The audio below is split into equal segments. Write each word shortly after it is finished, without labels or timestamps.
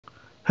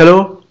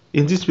Hello,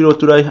 in this video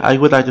today I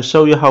would like to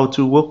show you how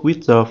to work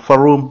with the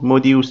forum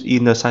modules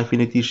in the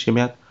Sitefinity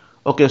CMS.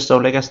 Okay, so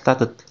let's get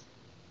started.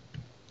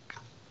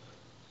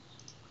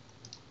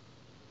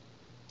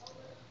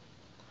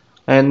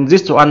 And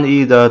this one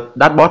is the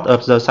dashboard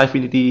of the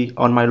Sitefinity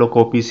on my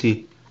local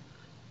PC.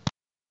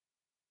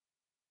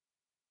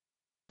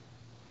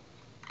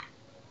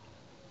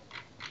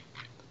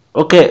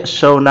 Okay,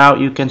 so now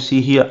you can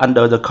see here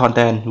under the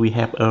content we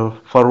have a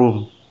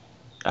forum.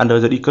 Under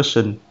the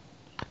discussion,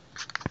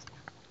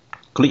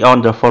 click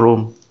on the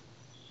forum.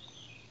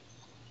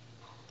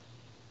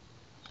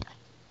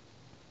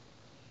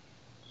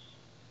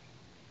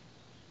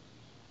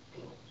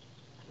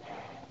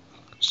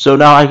 So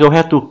now I go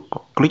ahead to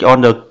click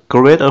on the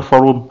create a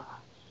forum.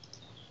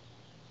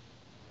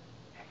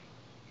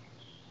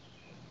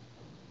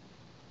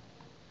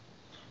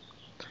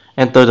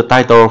 Enter the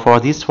title for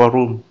this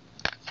forum.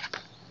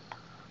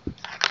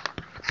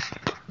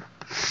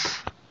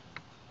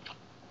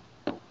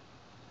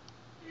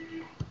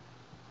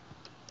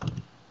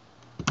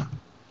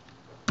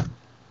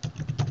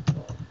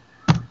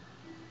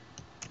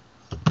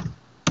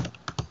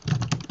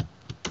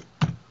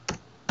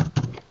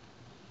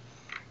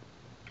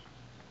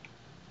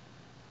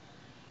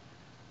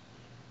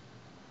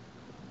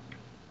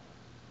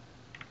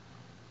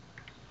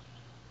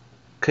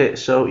 Okay,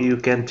 so you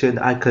can change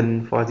the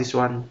icon for this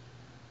one.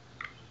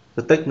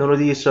 The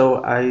technology,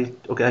 so I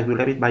will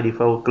have it by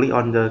default. Click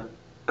on the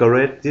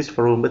create this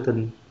forum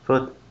button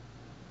first.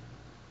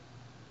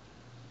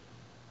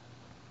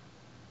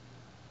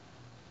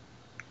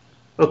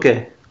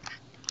 Okay,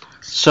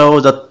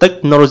 so the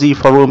technology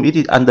forum, it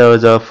is under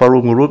the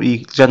forum group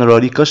is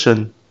general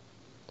discussion.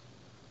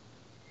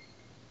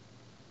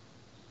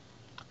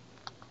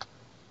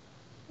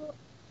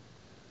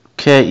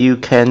 Okay, you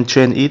can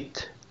change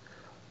it.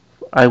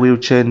 I will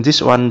change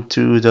this one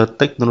to the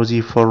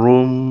technology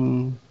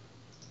forum.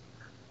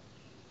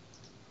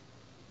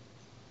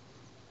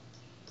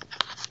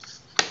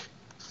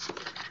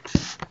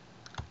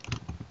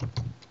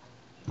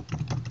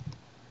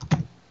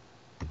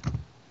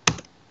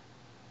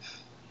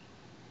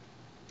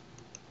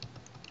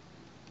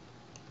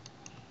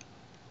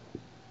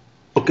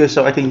 Okay,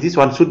 so I think this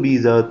one should be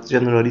the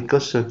general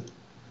discussion.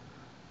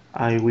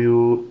 I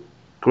will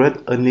create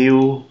a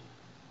new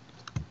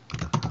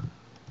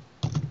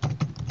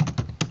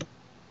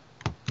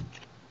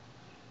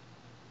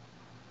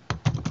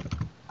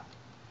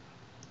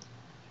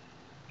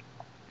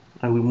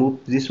I will move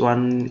this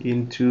one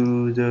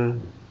into the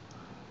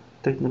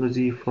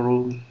technology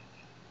forum.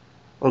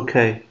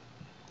 Okay.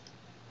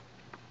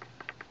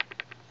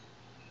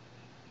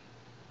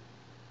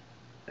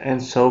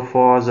 And so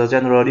for the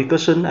general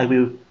discussion, I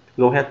will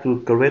go ahead to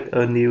create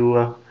a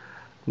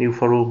new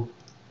forum.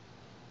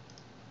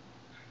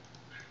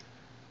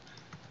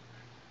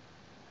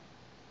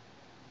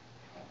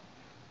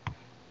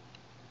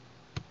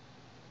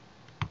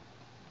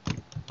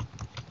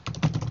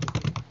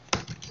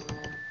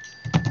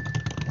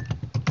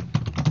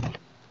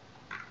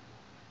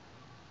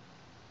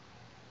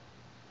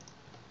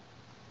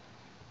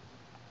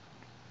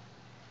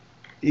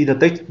 In the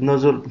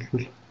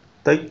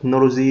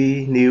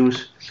technology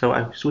news, so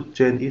I should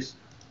change it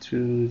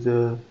to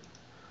the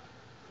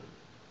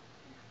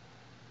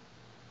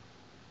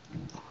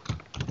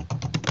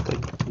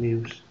tech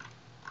news.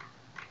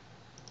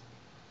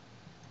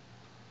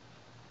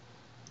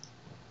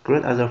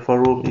 Create as a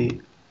forum,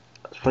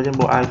 for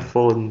example,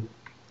 iPhone.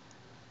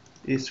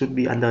 It should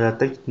be under the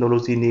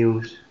technology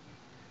news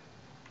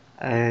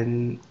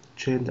and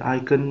change the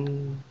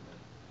icon.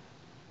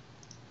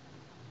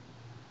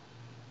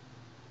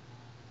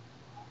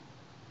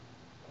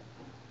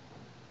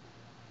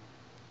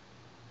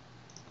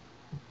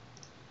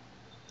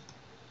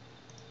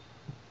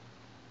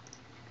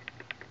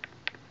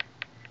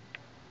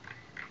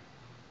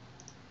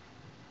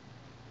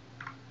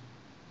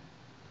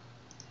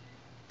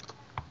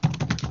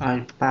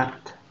 iPad.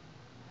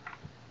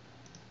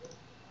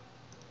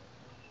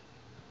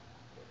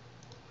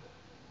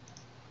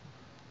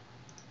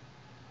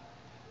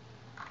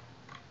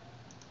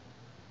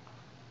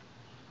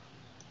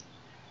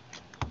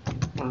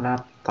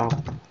 Laptop.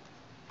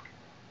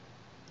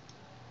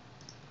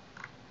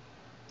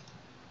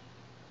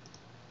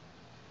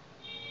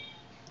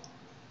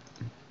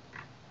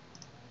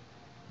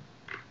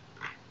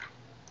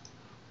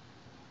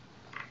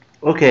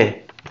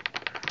 Okay,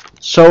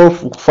 so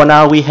for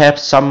now we have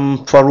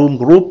some forum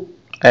group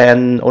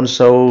and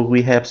also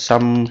we have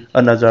some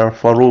another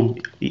forum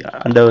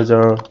under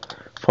the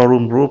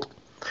forum group.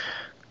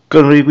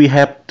 Currently we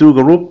have two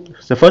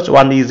groups. The first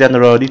one is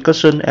general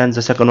discussion and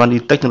the second one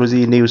is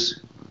technology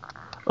news.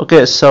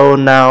 Okay, so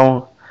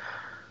now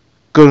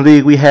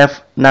currently we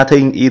have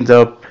nothing in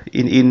the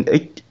in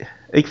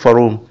each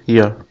forum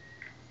here.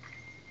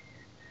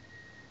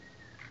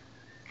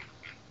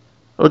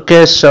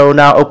 Okay, so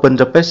now open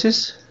the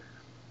pages.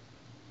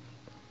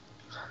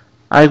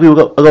 I will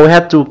go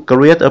ahead to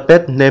create a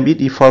page, name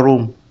it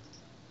forum.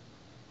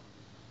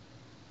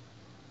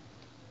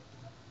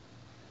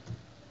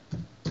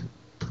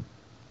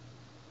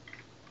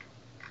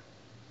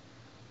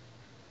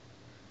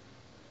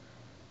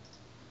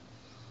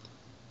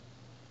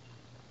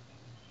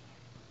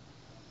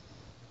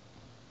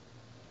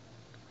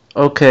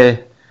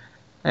 Okay,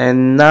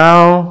 and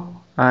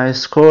now I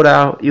scroll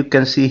down. You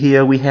can see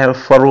here we have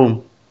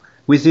forum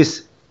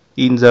widgets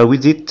in the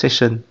widget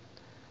section.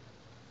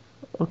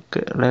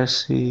 Okay,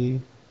 let's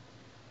see.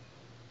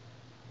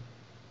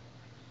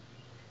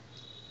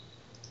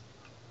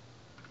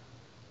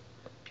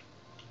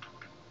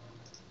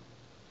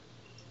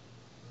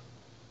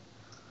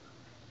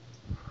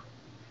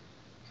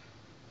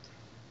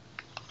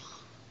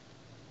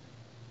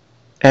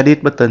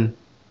 Edit button.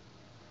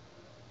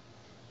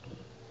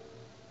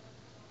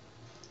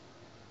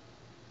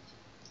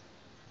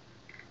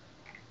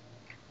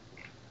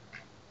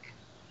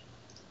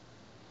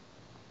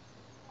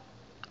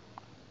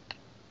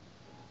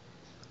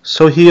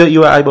 So here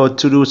you are able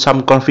to do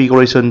some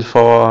configuration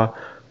for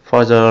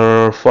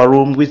the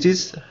forum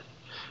widgets.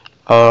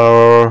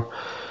 Or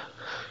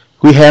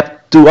we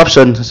have two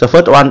options. The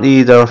first one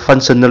is the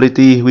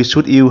functionality we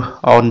should use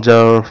on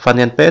the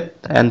front-end page,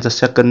 and the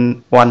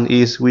second one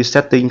is we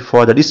setting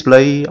for the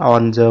display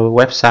on the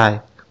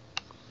website.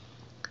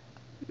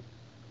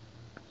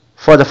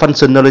 For the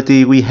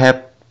functionality, we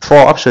have four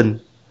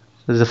options.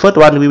 The first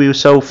one, we will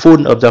show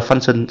full of the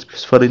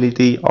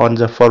functionality on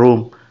the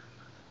forum,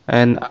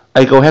 and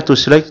I go ahead to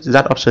select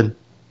that option.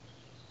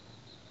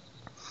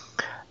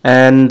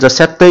 And the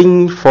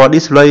setting for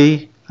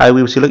display, I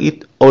will select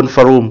it on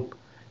forum,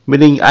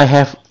 meaning if I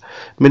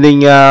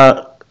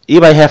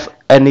have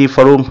any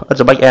forum at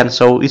the back end,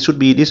 so it should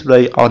be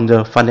displayed on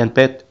the front end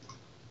page.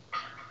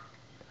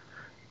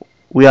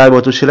 We are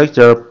able to select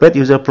the page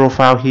user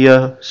profile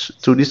here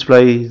to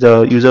display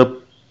the user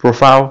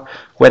profile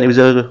when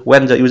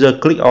the user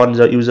click on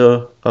the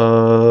user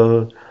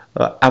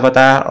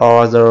avatar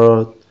or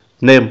the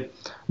name.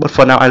 But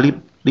for now, I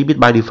leave it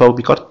by default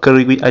because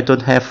currently I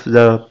don't have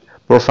the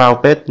profile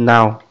page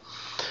now.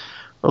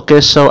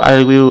 Okay, so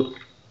I will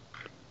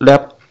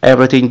leave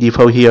everything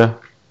default here.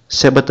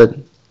 Save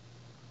button.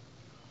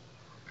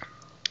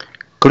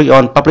 Click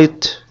on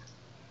publish.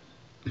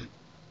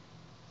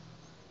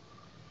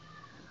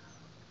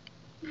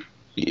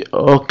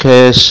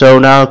 Okay, so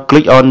now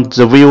click on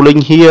the view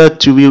link here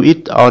to view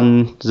it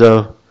on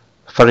the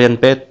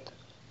front page.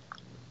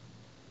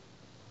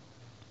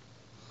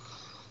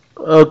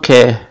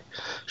 Okay,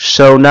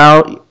 so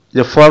now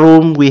the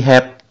forum we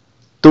have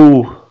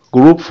two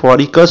group for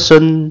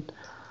discussion,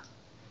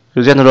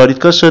 general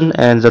discussion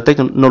and the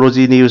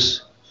technology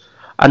news.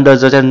 Under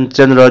the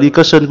general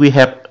discussion we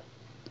have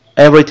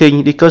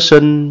everything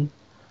discussion.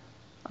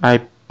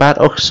 iPad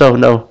also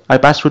no,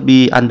 iPad should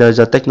be under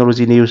the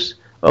technology news.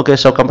 Okay,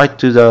 so come back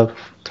to the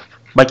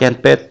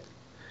backend page.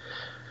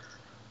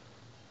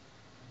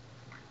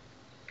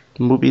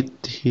 Move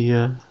it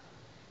here.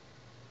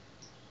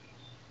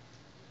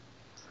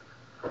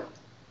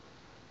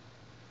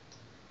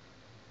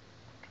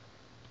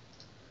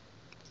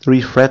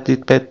 Refresh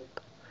it page.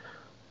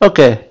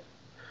 Okay,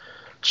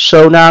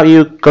 so now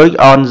you click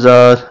on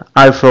the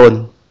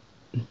iPhone.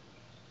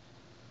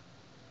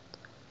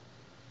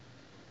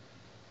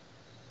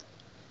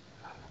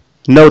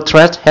 No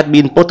thread had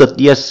been posted.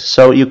 Yes,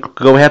 so you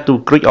go ahead to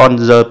click on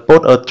the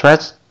post a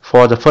thread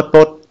for the first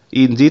post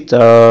in this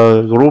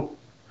group.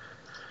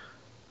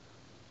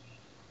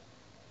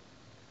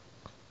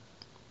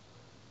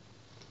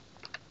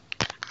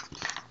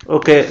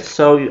 Okay,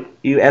 so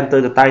you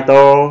enter the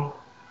title.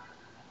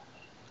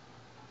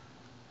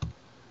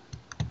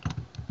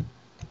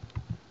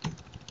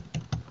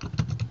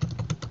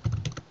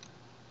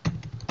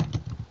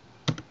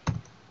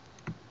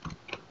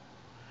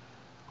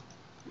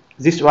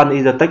 This one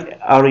is the text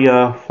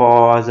area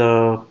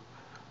for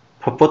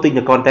putting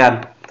the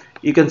content.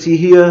 You can see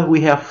here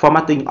we have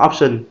formatting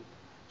option.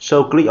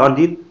 So click on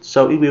it.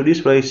 So it will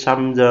display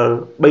some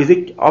the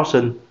basic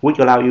option which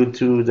allow you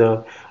to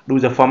do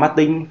the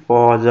formatting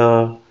for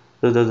the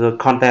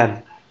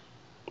content,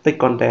 text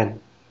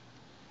content.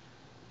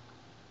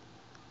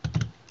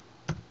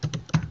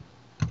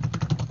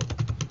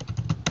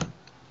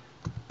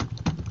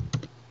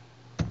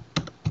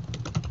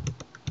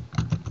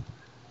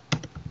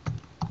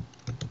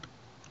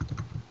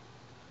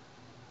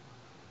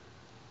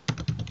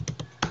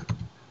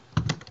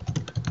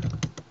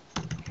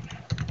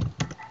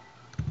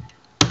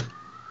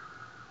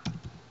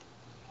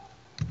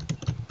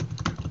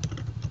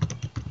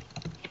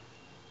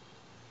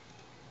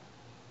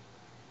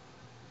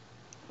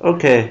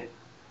 Okay.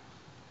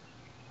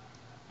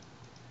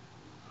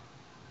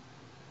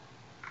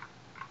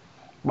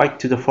 Back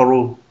to the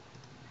forum.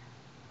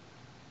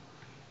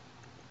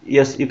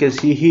 Yes, you can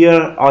see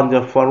here on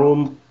the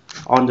forum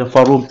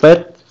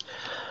page.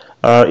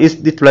 It's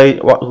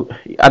displayed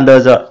under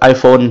the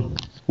iPhone.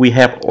 We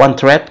have one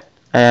thread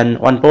and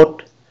one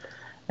post,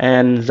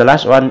 and the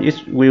last one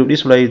is will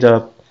display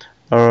the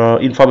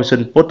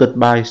information posted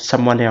by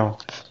someone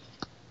else.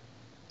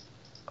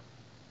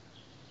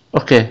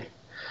 Okay,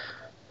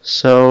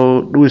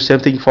 so do the same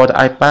thing for the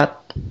iPad.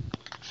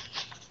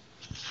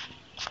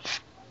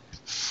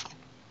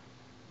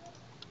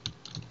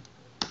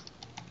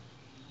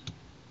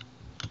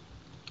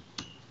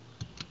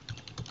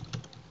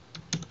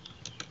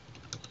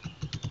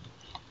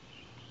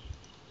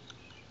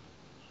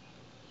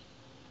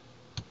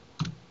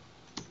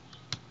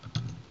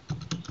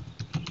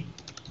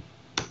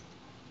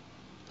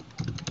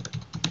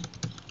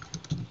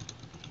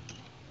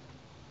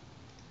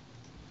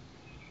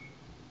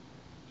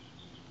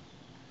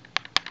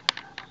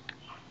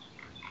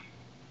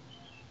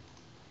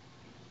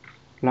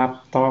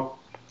 laptop.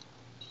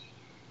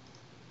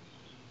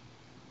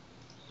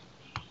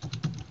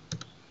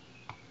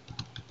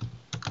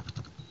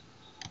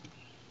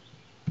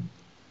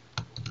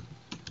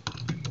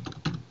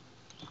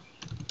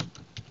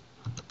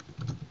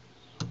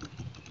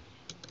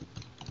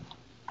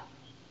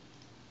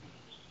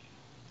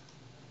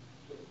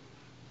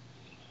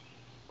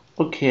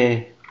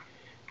 Okay,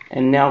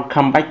 and now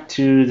come back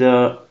to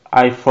the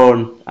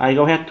iPhone. I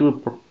go ahead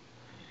to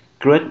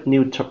create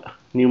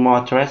new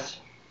more threads.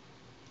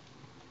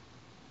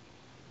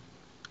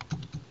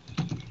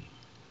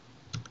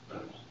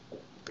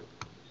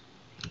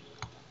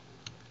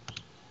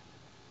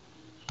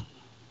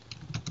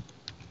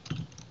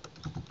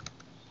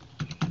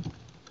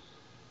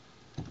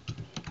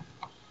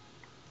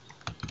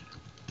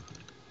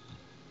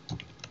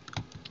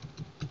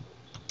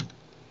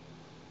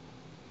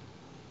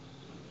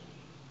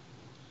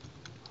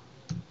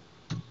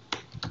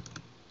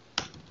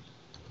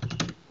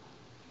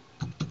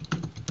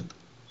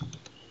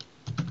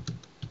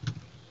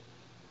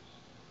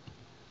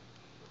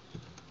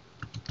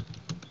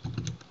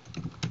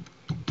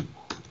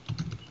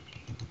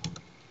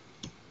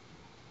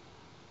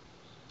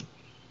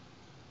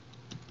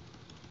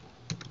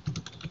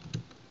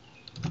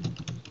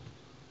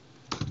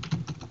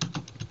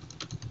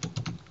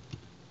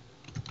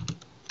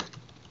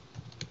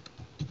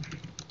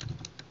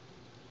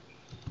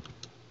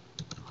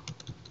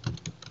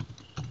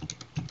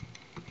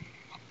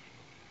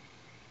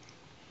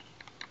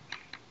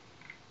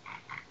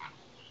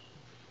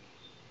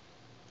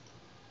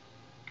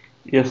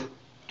 Yes,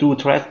 two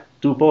threads,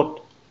 two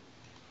both.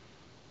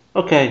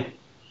 Okay,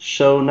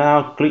 so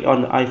now click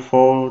on the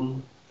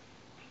iPhone,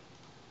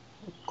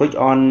 click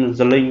on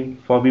the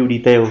link for view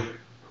detail.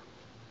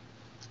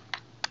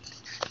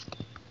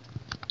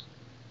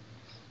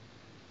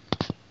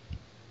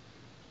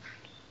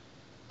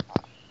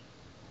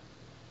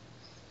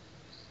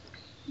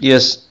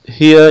 Yes,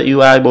 here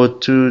you are able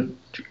to,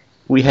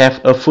 we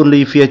have a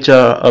fully feature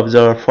of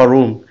the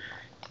forum.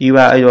 You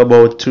are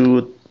able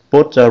to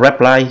put the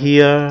reply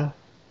here.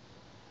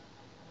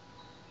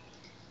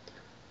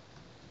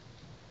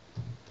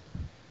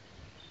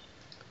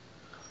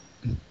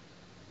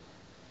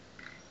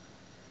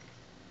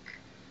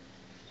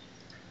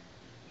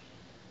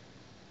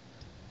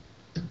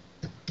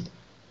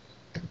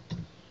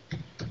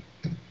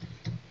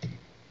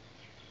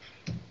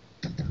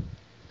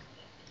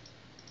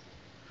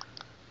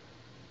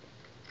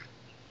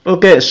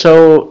 Okay,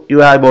 so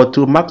you are able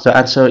to mark the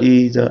answer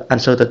is the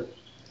answer that,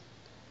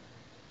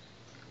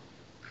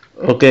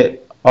 okay,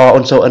 or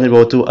also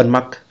unable to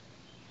unmark.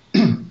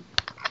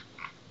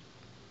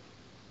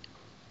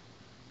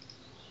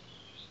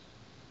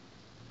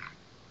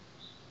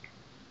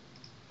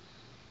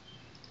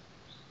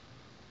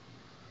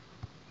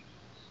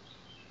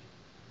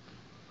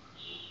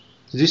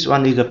 This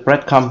one is the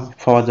breadcrumb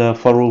for the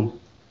forum.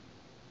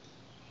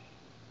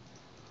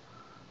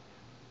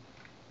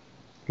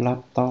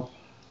 Laptop.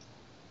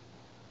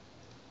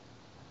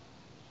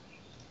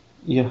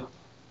 Yeah,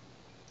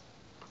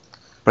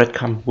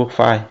 breadcrumb work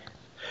file.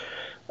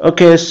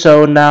 Okay,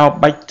 so now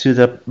back to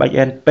the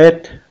backend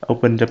page.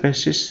 Open the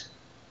pages.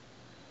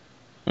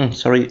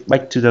 Sorry,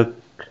 back to the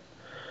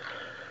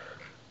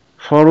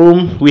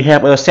forum. We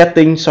have a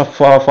settings of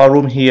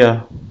forum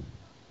here.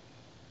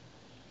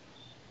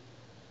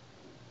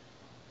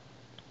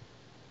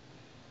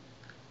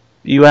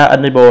 You are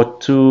unable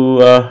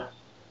to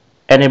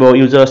enable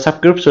user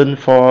subscription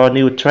for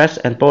new threads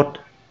and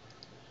posts.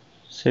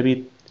 Save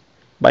it.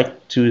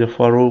 Back to the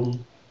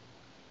forum.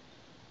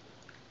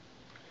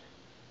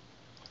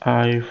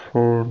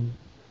 iPhone.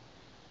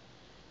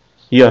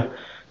 Yeah.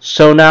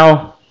 So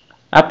now,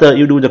 after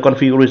you do the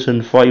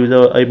configuration for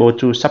user able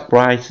to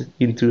subscribe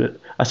into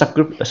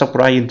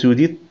subscribe into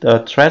this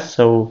thread,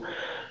 so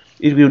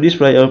it will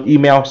display an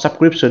email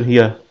subscription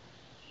here.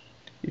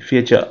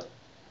 Feature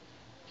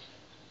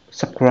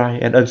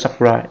subscribe and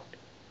unsubscribe.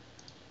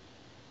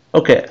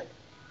 Okay.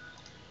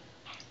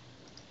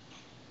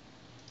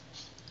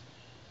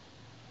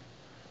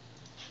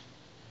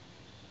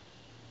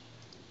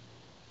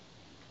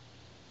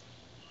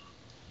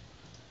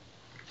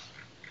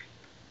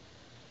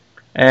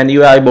 And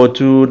you are able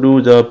to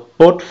do the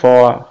post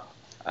for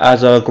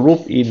as a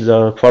group in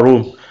the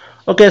forum.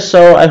 Okay,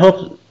 so I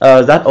hope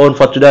that's all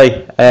for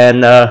today.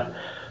 And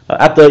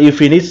after you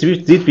finish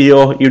this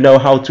video, you know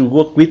how to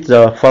work with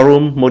the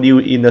forum module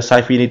in the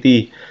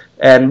Sitefinity.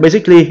 And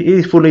basically,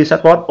 it fully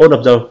support all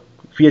of the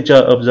feature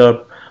of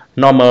the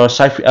normal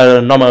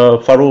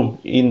forum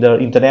in the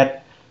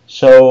internet.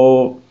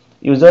 So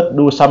you just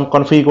do some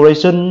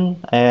configuration,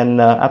 and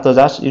after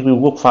that, it will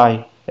work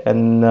fine.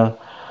 And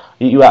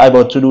you are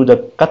able to do the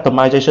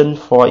customization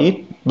for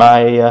it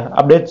by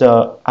update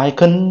the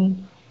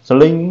icon, the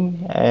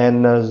link,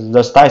 and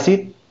the style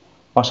sheet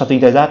or something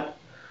like that.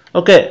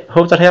 Okay,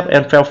 hope that helped,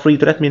 and feel free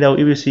to let me know if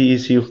you see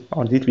issue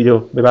on this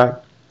video. Bye bye.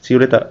 See you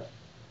later.